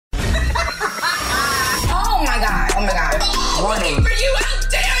Warning. For you, how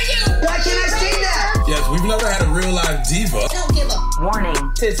dare you? Why can't I see that? Yes, we've never had a real live diva. Don't give a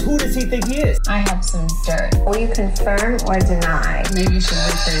Warning. Says, who does he think he is? I have some dirt. Will you confirm or deny? Maybe you should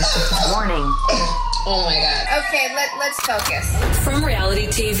rephrase it. Warning. Oh my God. Okay, let's focus. From reality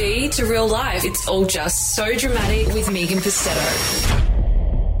TV to real life, it's all just so dramatic with Megan Pistetto.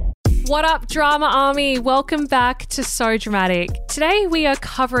 What up, Drama Army? Welcome back to So Dramatic. Today we are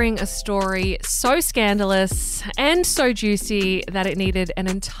covering a story so scandalous and so juicy that it needed an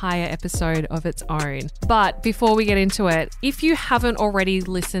entire episode of its own. But before we get into it, if you haven't already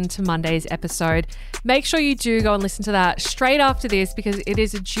listened to Monday's episode, make sure you do go and listen to that straight after this because it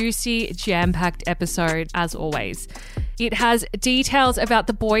is a juicy, jam-packed episode as always. It has details about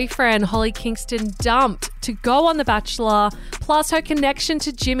the boyfriend Holly Kingston dumped to go on The Bachelor, plus her connection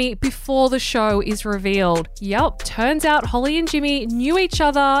to Jimmy before the show is revealed. Yep, turns out Holly and Jimmy knew each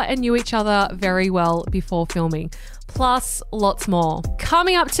other very well before filming. Plus lots more.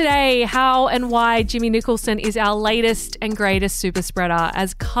 Coming up today, how and why Jimmy Nicholson is our latest and greatest super spreader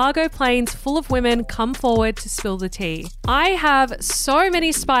as cargo planes full of women come forward to spill the tea. I have so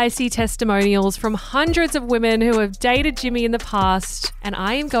many spicy testimonials from hundreds of women who have dated Jimmy in the past, and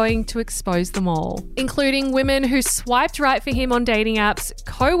I am going to expose them all, including women who swiped right for him on dating apps,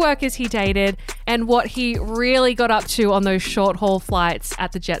 co-workers he dated, and what he really got up to on those short-haul flights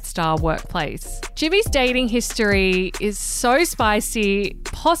at the Jetstar workplace. Jimmy's dating history is so spicy,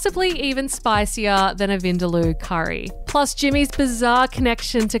 possibly even spicier than a Vindaloo curry. Plus Jimmy's bizarre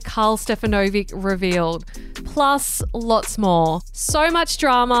connection to Karl Stefanovic revealed. Plus lots more. So much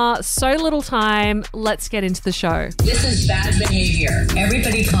drama, so little time. Let's get into the show. This is bad behavior.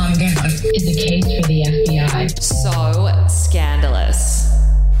 Everybody calm down. It's a case for the FBI. So scandalous.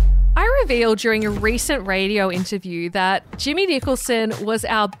 I revealed during a recent radio interview that Jimmy Nicholson was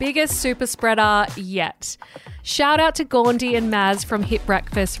our biggest super spreader yet. Shout out to Gaundi and Maz from Hit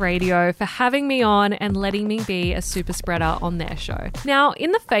Breakfast Radio for having me on and letting me be a super spreader on their show. Now,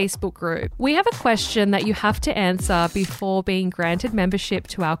 in the Facebook group, we have a question that you have to answer before being granted membership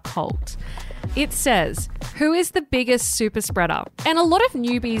to our cult. It says, who is the biggest super spreader? And a lot of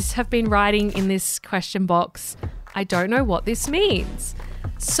newbies have been writing in this question box, I don't know what this means.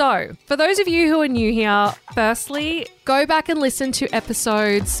 So, for those of you who are new here, firstly, go back and listen to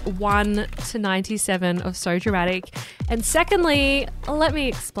episodes 1 to 97 of So Dramatic. And secondly, let me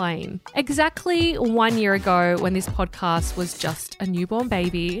explain. Exactly 1 year ago, when this podcast was just a newborn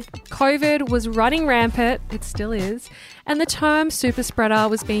baby, COVID was running rampant, it still is, and the term super spreader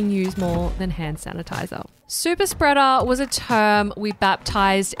was being used more than hand sanitizer. Super spreader was a term we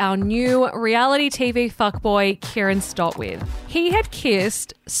baptized our new reality TV fuckboy Kieran Stott with. He had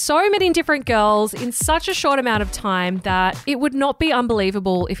kissed so many different girls in such a short amount of time that it would not be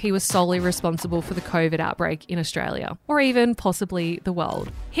unbelievable if he was solely responsible for the COVID outbreak in Australia, or even possibly the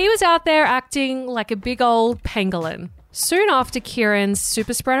world. He was out there acting like a big old pangolin. Soon after Kieran's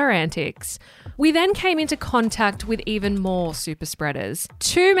super spreader antics, we then came into contact with even more super spreaders.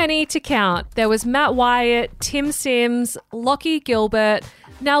 Too many to count. There was Matt Wyatt, Tim Sims, Lockie Gilbert.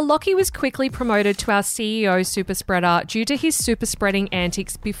 Now, Lockie was quickly promoted to our CEO super spreader due to his super spreading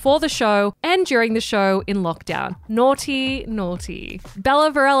antics before the show and during the show in lockdown. Naughty, naughty.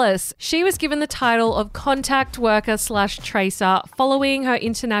 Bella Varelis, she was given the title of contact worker / tracer following her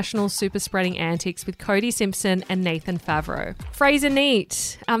international super spreading antics with Cody Simpson and Nathan Favreau. Fraser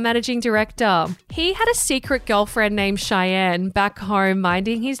Neat, our managing director, he had a secret girlfriend named Cheyenne back home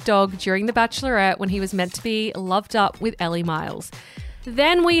minding his dog during The Bachelorette when he was meant to be loved up with Ellie Miles.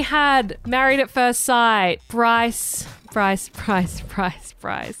 Then we had Married at First Sight, Bryce,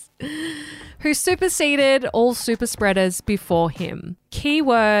 who superseded all super spreaders before him.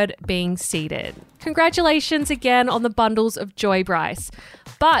 Keyword being seated. Congratulations again on the bundles of joy, Bryce.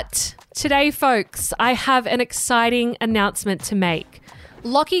 But today, folks, I have an exciting announcement to make.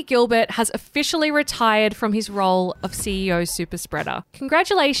 Lockie Gilbert has officially retired from his role of CEO Super Spreader.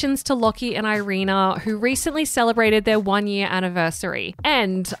 Congratulations to Lockie and Irina, who recently celebrated their 1-year anniversary.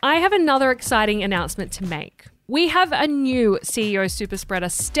 And I have another exciting announcement to make. We have a new CEO Super Spreader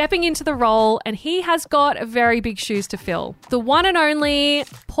stepping into the role, and he has got very big shoes to fill. The one and only,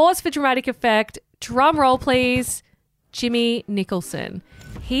 pause for dramatic effect, drum roll please, Jimmy Nicholson.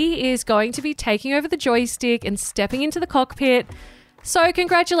 He is going to be taking over the joystick and stepping into the cockpit. So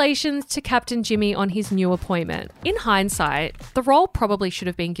congratulations to Captain Jimmy on his new appointment. In hindsight, the role probably should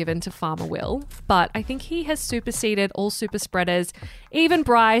have been given to Farmer Will, but I think he has superseded all super spreaders, even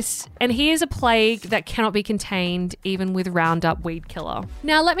Bryce, and he is a plague that cannot be contained even with Roundup weed killer.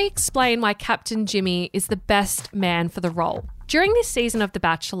 Now let me explain why Captain Jimmy is the best man for the role. During this season of The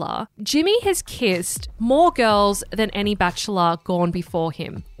Bachelor, Jimmy has kissed more girls than any Bachelor gone before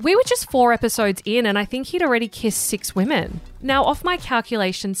him. We were just 4 episodes in and I think he'd already kissed 6 women. Now, off my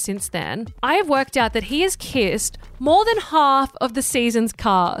calculations since then, I have worked out that he has kissed more than half of the season's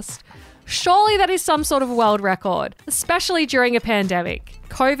cast. Surely that is some sort of world record, especially during a pandemic.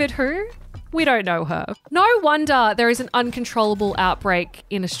 COVID who? We don't know her. No wonder there is an uncontrollable outbreak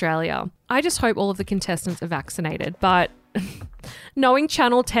in Australia. I just hope all of the contestants are vaccinated, but knowing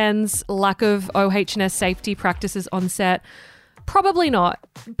Channel 10's lack of OH&S safety practices on set, probably not.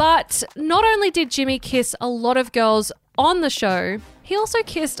 But not only did Jimmy kiss a lot of girls on the show, he also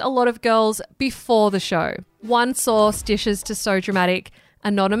kissed a lot of girls before the show. One source dishes to So Dramatic,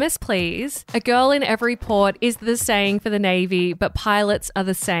 "Anonymous, please. A girl in every port is the saying for the Navy, but pilots are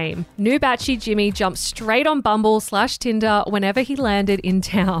the same. New batchy Jimmy jumped straight on Bumble/Tinder whenever he landed in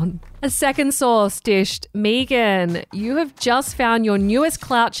town." A second source dished, "Megan, you have just found your newest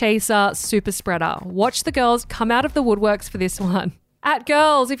clout chaser super spreader. Watch the girls come out of the woodworks for this one." At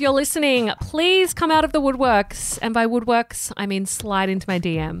girls, if you're listening, please come out of the woodworks. And by woodworks, I mean slide into my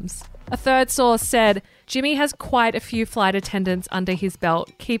DMs. A third source said, "Jimmy has quite a few flight attendants under his belt.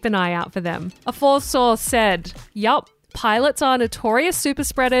 Keep an eye out for them." A fourth source said, "Yup, pilots are notorious super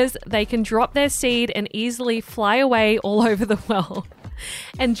spreaders. They can drop their seed and easily fly away all over the world.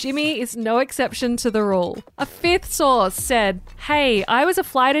 And Jimmy is no exception to the rule." A fifth source said, "Hey, I was a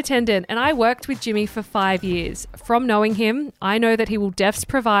flight attendant and I worked with Jimmy for 5 years. From knowing him, I know that he will defs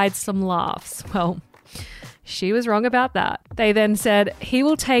provide some laughs." Well, she was wrong about that. They then said, "He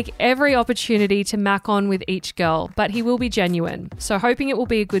will take every opportunity to mac on with each girl, but he will be genuine. So hoping it will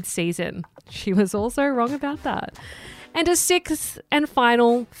be a good season." She was also wrong about that. And a sixth and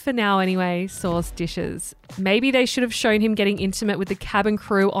final, for now anyway, source dishes. "Maybe they should have shown him getting intimate with the cabin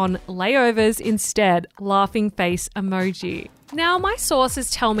crew on layovers instead. Laughing face emoji." Now, my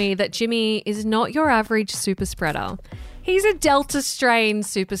sources tell me that Jimmy is not your average super spreader. He's a Delta strain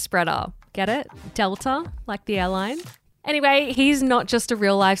super spreader. Get it? Delta, like the airline. Anyway, he's not just a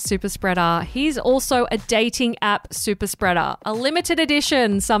real life super spreader. He's also a dating app super spreader. A limited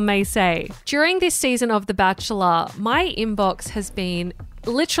edition, some may say. During this season of The Bachelor, my inbox has been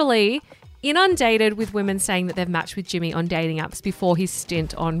literally inundated with women saying that they've matched with Jimmy on dating apps before his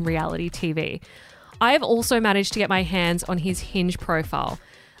stint on reality TV. I have also managed to get my hands on his Hinge profile.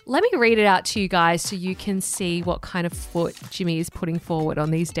 Let me read it out to you guys so you can see what kind of foot Jimmy is putting forward on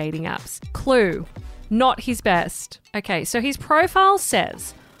these dating apps. Clue, not his best. Okay, so his profile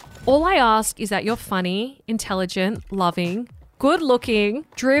says, "All I ask is that you're funny, intelligent, loving, good looking,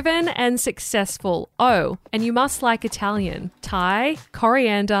 driven and successful. Oh, and you must like Italian, Thai,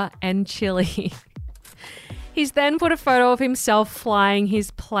 coriander and chili." He's then put a photo of himself flying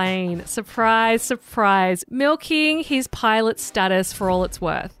his plane. Surprise, surprise. Milking his pilot status for all it's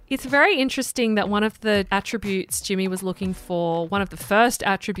worth. It's very interesting that one of the attributes Jimmy was looking for, one of the first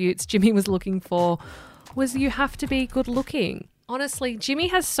attributes Jimmy was looking for, was you have to be good looking. Honestly, Jimmy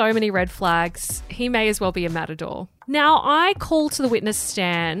has so many red flags. He may as well be a matador. Now, I call to the witness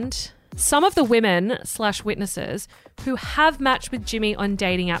stand some of the women/witnesses who have matched with Jimmy on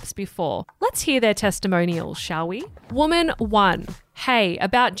dating apps before. Let's hear their testimonials, shall we? Woman 1. "Hey,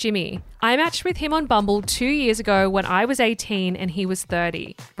 about Jimmy. I matched with him on Bumble 2 years ago when I was 18 and he was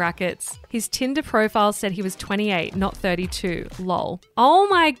 30. Brackets. His Tinder profile said he was 28, not 32. Lol. Oh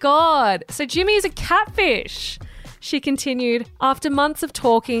my God. So Jimmy is a catfish. She continued, "After months of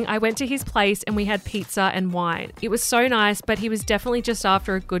talking, I went to his place and we had pizza and wine. It was so nice, but he was definitely just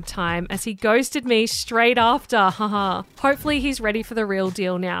after a good time as he ghosted me straight after. Haha. Hopefully he's ready for the real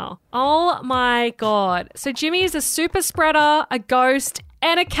deal now." Oh my God. So Jimmy is a super spreader, a ghost,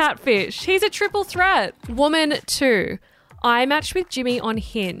 and a catfish. He's a triple threat. Woman 2. "I matched with Jimmy on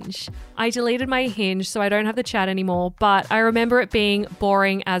Hinge. I deleted my Hinge so I don't have the chat anymore, but I remember it being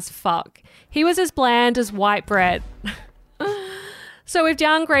boring as fuck. He was as bland as white bread." So we've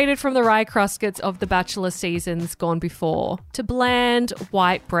downgraded from the Rye Cruscets of the Bachelor seasons gone before to bland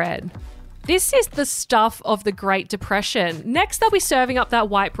white bread. This is the stuff of the Great Depression. Next, they'll be serving up that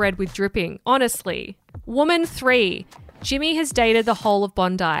white bread with dripping, honestly. Woman 3. "Jimmy has dated the whole of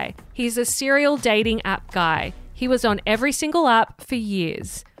Bondi. He's a serial dating app guy. He was on every single app for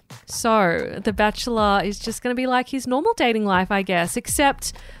years." So The Bachelor is just going to be like his normal dating life, I guess,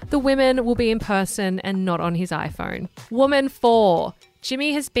 except the women will be in person and not on his iPhone. Woman 4.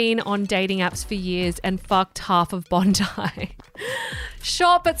 "Jimmy has been on dating apps for years and fucked half of Bondi."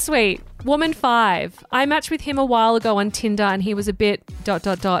 Short but sweet. Woman 5. "I matched with him a while ago on Tinder and he was a bit ...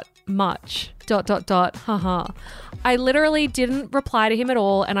 much ... haha. I literally didn't reply to him at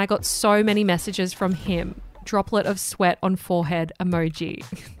all and I got so many messages from him. droplet of sweat on forehead emoji.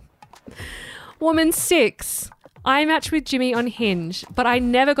 Woman 6. I matched with Jimmy on Hinge, but I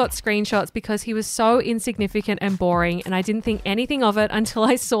never got screenshots because he was so insignificant and boring, and I didn't think anything of it until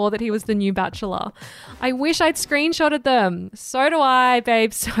I saw that he was the new Bachelor. I wish I'd screenshotted them. So do I,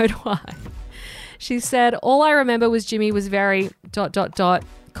 babe, so do I. She said, all I remember was Jimmy was very ...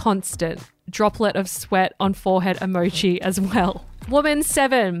 constant. Droplet of sweat on forehead emoji as well. Woman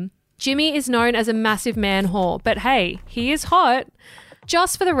 7. Jimmy is known as a massive man whore, but hey, he is hot.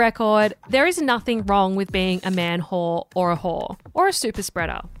 Just for the record, there is nothing wrong with being a man whore or a super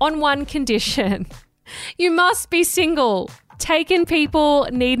spreader on one condition. You must be single. Taken people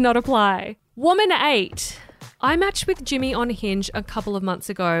need not apply. Woman 8. I matched with Jimmy on Hinge a couple of months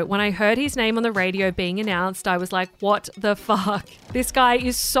ago. When I heard his name on the radio being announced, I was like, what the fuck? This guy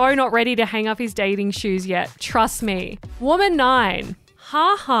is so not ready to hang up his dating shoes yet. Trust me. Woman 9.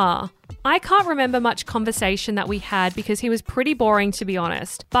 I can't remember much conversation that we had because he was pretty boring, to be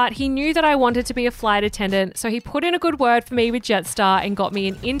honest. But he knew that I wanted to be a flight attendant, so he put in a good word for me with Jetstar and got me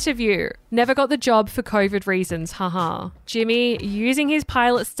an interview. Never got the job for COVID reasons, Jimmy using his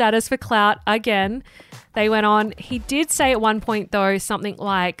pilot status for clout again. They went on. He did say at one point, though, something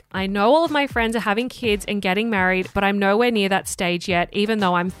like, I know all of my friends are having kids and getting married, but I'm nowhere near that stage yet, even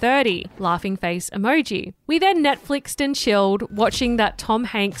though I'm 30. Laughing face emoji. We then Netflixed and chilled, watching that Tom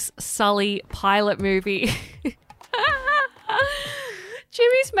Hanks Sully pilot movie.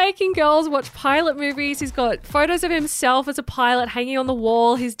 Jimmy's making girls watch pilot movies. He's got photos of himself as a pilot hanging on the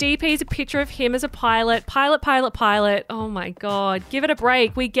wall. His DP is a picture of him as a pilot. Pilot. Oh my God. Give it a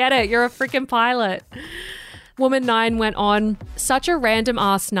break. We get it. You're a freaking pilot. Woman 9 went on, such a random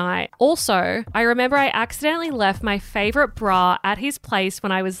ass night. Also, I remember I accidentally left my favorite bra at his place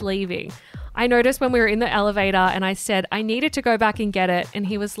when I was leaving. I noticed when we were in the elevator and I said I needed to go back and get it. And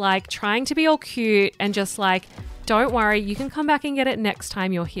he was like trying to be all cute and just like, don't worry, you can come back and get it next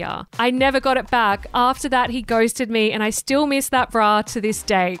time you're here. I never got it back. After that, he ghosted me and I still miss that bra to this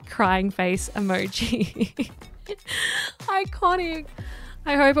day. Crying face emoji. Iconic.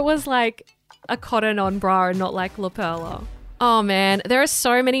 I hope it was like a cotton on bra and not like La Perla. Oh man, there are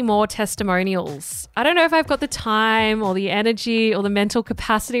so many more testimonials. I don't know if I've got the time or the energy or the mental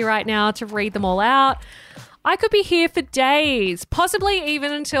capacity right now to read them all out. I could be here for days, possibly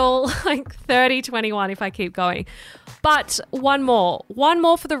even until like 3021 if I keep going. But one more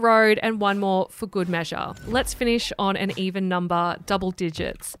for the road and one more for good measure. Let's finish on an even number, double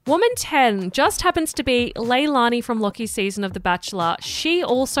digits. Woman 10 just happens to be Leilani from Lockie's season of The Bachelor. She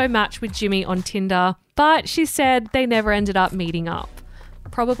also matched with Jimmy on Tinder, but she said they never ended up meeting up.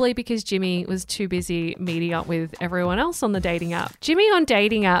 Probably because Jimmy was too busy meeting up with everyone else on the dating app. Jimmy on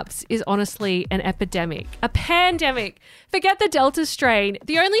dating apps is honestly an epidemic, a pandemic. Forget the Delta strain.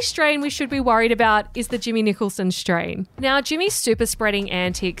 The only strain we should be worried about is the Jimmy Nicholson strain. Now, Jimmy's super spreading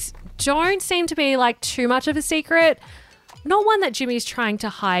antics don't seem to be like too much of a secret. Not one that Jimmy's trying to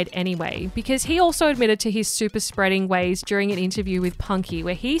hide anyway, because he also admitted to his super spreading ways during an interview with Punky,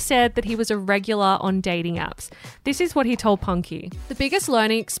 where he said that he was a regular on dating apps. This is what he told Punky. The biggest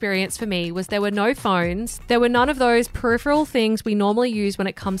learning experience for me was there were no phones. There were none of those peripheral things we normally use when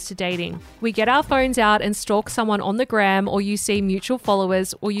it comes to dating. We get our phones out and stalk someone on the gram, or you see mutual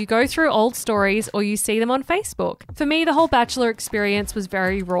followers, or you go through old stories, or you see them on Facebook. For me, the whole Bachelor experience was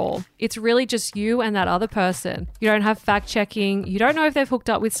very raw. It's really just you and that other person. You don't have fact checking. You don't know if they've hooked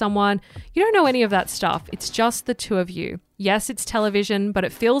up with someone. You don't know any of that stuff. It's just the two of you. Yes, it's television, but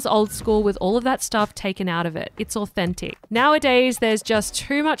it feels old school with all of that stuff taken out of it. It's authentic. Nowadays, there's just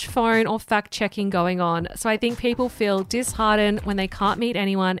too much phone or fact checking going on. So I think people feel disheartened when they can't meet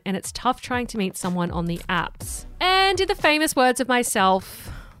anyone, and it's tough trying to meet someone on the apps. And in the famous words of myself,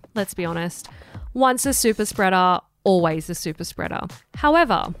 let's be honest, once a super spreader, always a super spreader.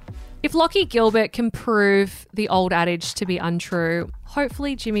 However, if Lockie Gilbert can prove the old adage to be untrue,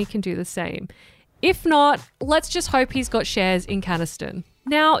 hopefully Jimmy can do the same. If not, let's just hope he's got shares in Caniston.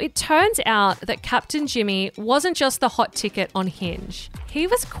 Now, it turns out that Captain Jimmy wasn't just the hot ticket on Hinge. He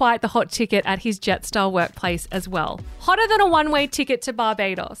was quite the hot ticket at his Jetstar workplace as well. Hotter than a one-way ticket to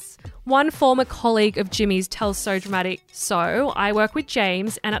Barbados. One former colleague of Jimmy's tells So Dramatic, "So, I work with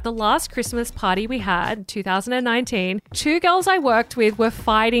James, and at the last Christmas party we had, 2019, 2 girls I worked with were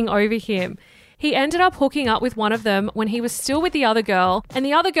fighting over him. He ended up hooking up with one of them when he was still with the other girl, and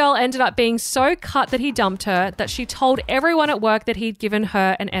the other girl ended up being so cut that he dumped her that she told everyone at work that he'd given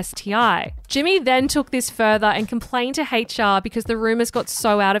her an STI. Jimmy then took this further and complained to HR because the rumors got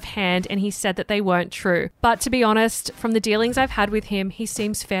so out of hand, and he said that they weren't true. But to be honest, from the dealings I've had with him, he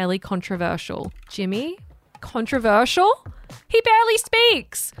seems fairly controversial." Jimmy? Controversial? He barely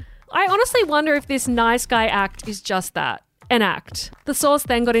speaks. I honestly wonder if this nice guy act is just that. An act. The source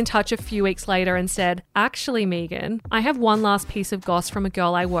then got in touch a few weeks later and said, actually, Megan, I have one last piece of goss from a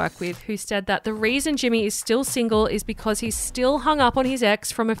girl I work with who said that the reason Jimmy is still single is because he's still hung up on his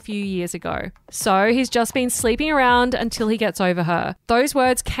ex from a few years ago. So he's just been sleeping around until he gets over her. Those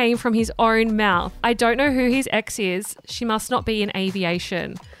words came from his own mouth. I don't know who his ex is. She must not be in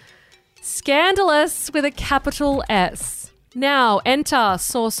aviation. Scandalous with a capital S. Now enter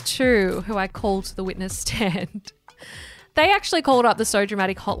source 2, who I called to the witness stand. They actually called up the So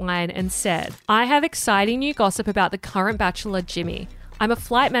Dramatic hotline and said, I have exciting new gossip about the current bachelor, Jimmy. I'm a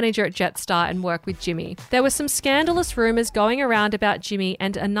flight manager at Jetstar and work with Jimmy. There were some scandalous rumours going around about Jimmy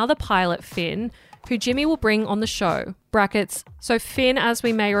and another pilot, Finn, who Jimmy will bring on the show. Brackets. So Finn, as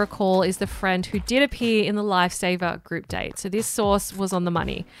we may recall, is the friend who did appear in the Lifesaver group date. So this source was on the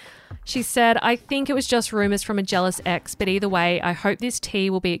money. She said, I think it was just rumours from a jealous ex, but either way, I hope this tea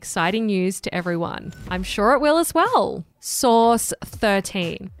will be exciting news to everyone. I'm sure it will as well. Source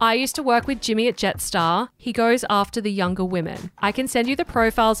 13. I used to work with Jimmy at Jetstar. He goes after the younger women. I can send you the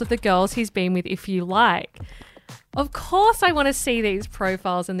profiles of the girls he's been with if you like. Of course I want to see these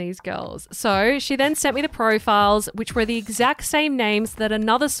profiles and these girls. So she then sent me the profiles, which were the exact same names that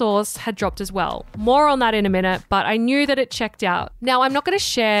another source had dropped as well. More on that in a minute, but I knew that it checked out. Now, I'm not going to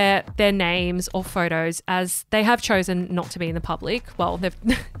share their names or photos as they have chosen not to be in the public. Well,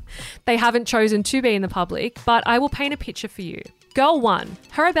 they haven't chosen to be in the public, but I will paint a picture for you. Girl 1.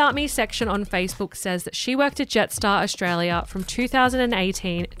 Her About Me section on Facebook says that she worked at Jetstar Australia from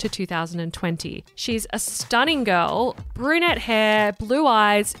 2018 to 2020. She's a stunning girl, brunette hair, blue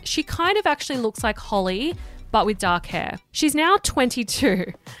eyes. She kind of actually looks like Holly, but with dark hair. She's now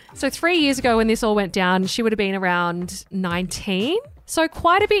 22. So 3 years ago when this all went down, she would have been around 19. So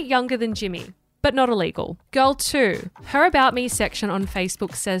quite a bit younger than Jimmy. But not illegal. Girl 2. Her About Me section on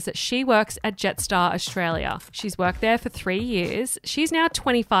Facebook says that she works at Jetstar Australia. She's worked there for 3 years. She's now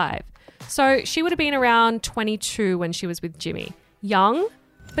 25. So she would have been around 22 when she was with Jimmy. Young,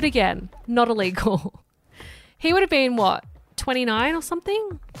 but again, not illegal. He would have been, 29 or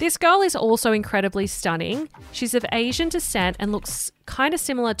something? This girl is also incredibly stunning. She's of Asian descent and looks kind of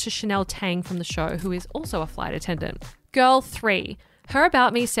similar to Chanel Tang from the show, who is also a flight attendant. Girl 3. Her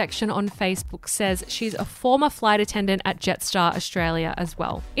About Me section on Facebook says she's a former flight attendant at Jetstar Australia as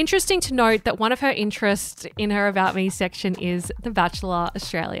well. Interesting to note that one of her interests in her About Me section is The Bachelor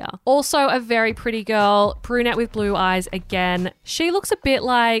Australia. Also a very pretty girl, brunette with blue eyes again. She looks a bit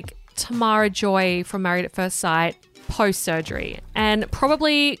like Tamara Joy from Married at First Sight post-surgery, and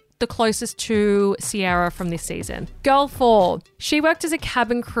probably the closest to Sierra from this season. Girl 4. She worked as a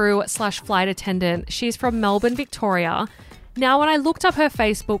cabin crew / flight attendant. She's from Melbourne, Victoria. Now, when I looked up her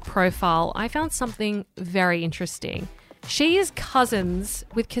Facebook profile, I found something very interesting. She is cousins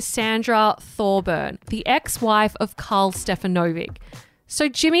with Cassandra Thorburn, the ex-wife of Karl Stefanovic. So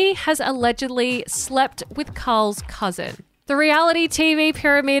Jimmy has allegedly slept with Karl's cousin. The reality TV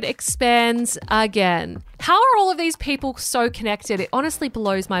pyramid expands again. How are all of these people so connected? It honestly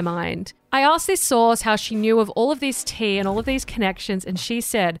blows my mind. I asked this source how she knew of all of this tea and all of these connections, and she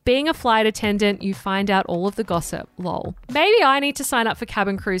said, being a flight attendant, you find out all of the gossip, lol. Maybe I need to sign up for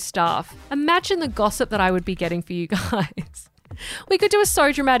cabin crew staff. Imagine the gossip that I would be getting for you guys. We could do a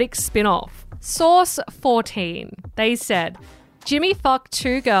So Dramatic spin-off. Source 14. They said, Jimmy fucked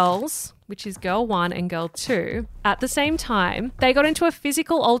 2 girls, which is girl 1 and girl 2, at the same time. They got into a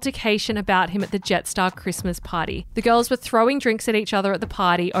physical altercation about him at the Jetstar Christmas party. The girls were throwing drinks at each other at the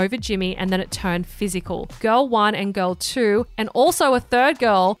party over Jimmy, and then it turned physical. Girl 1 and girl 2, and also a third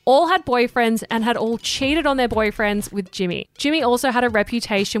girl, all had boyfriends and had all cheated on their boyfriends with Jimmy. Jimmy also had a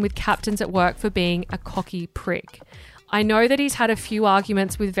reputation with captains at work for being a cocky prick. I know that he's had a few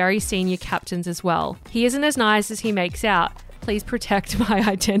arguments with very senior captains as well. He isn't as nice as he makes out. Please protect my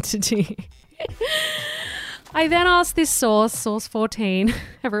identity. I then asked this source 14,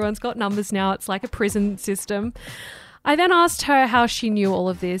 everyone's got numbers now, it's like a prison system. I then asked her how she knew all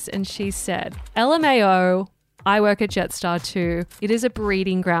of this, and she said, LMAO, I work at Jetstar too. It is a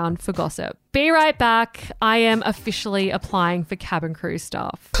breeding ground for gossip. Be right back. I am officially applying for cabin crew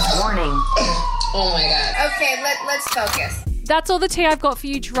staff. Warning. Oh my God. Okay, let's focus. That's all the tea I've got for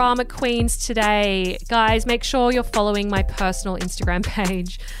you drama queens today. Guys, make sure you're following my personal Instagram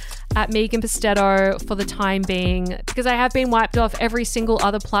page at Megan Pistetto for the time being, because I have been wiped off every single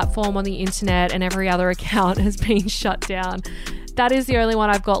other platform on the internet and every other account has been shut down. That is the only one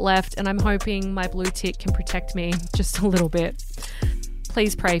I've got left, and I'm hoping my blue tick can protect me just a little bit.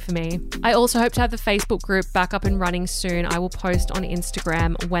 Please pray for me. I also hope to have the Facebook group back up and running soon. I will post on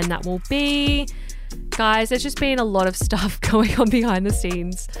Instagram when that will be. Guys, there's just been a lot of stuff going on behind the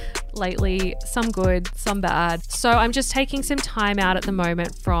scenes lately, some good, some bad. So I'm just taking some time out at the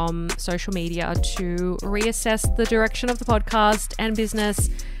moment from social media to reassess the direction of the podcast and business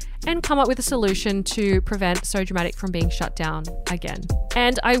and come up with a solution to prevent So Dramatic from being shut down again.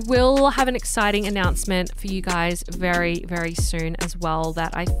 And I will have an exciting announcement for you guys very, very soon as well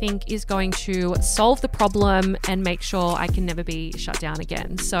that I think is going to solve the problem and make sure I can never be shut down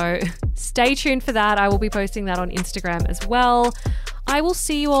again. So stay tuned for that. I will be posting that on Instagram as well. I will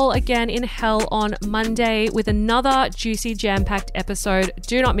see you all again in hell on Monday with another juicy, jam-packed episode.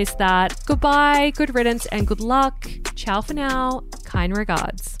 Do not miss that. Goodbye, good riddance, and good luck. Ciao for now. Kind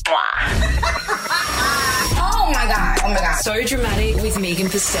regards. Oh my God. So Dramatic with Megan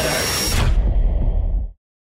Pistetto.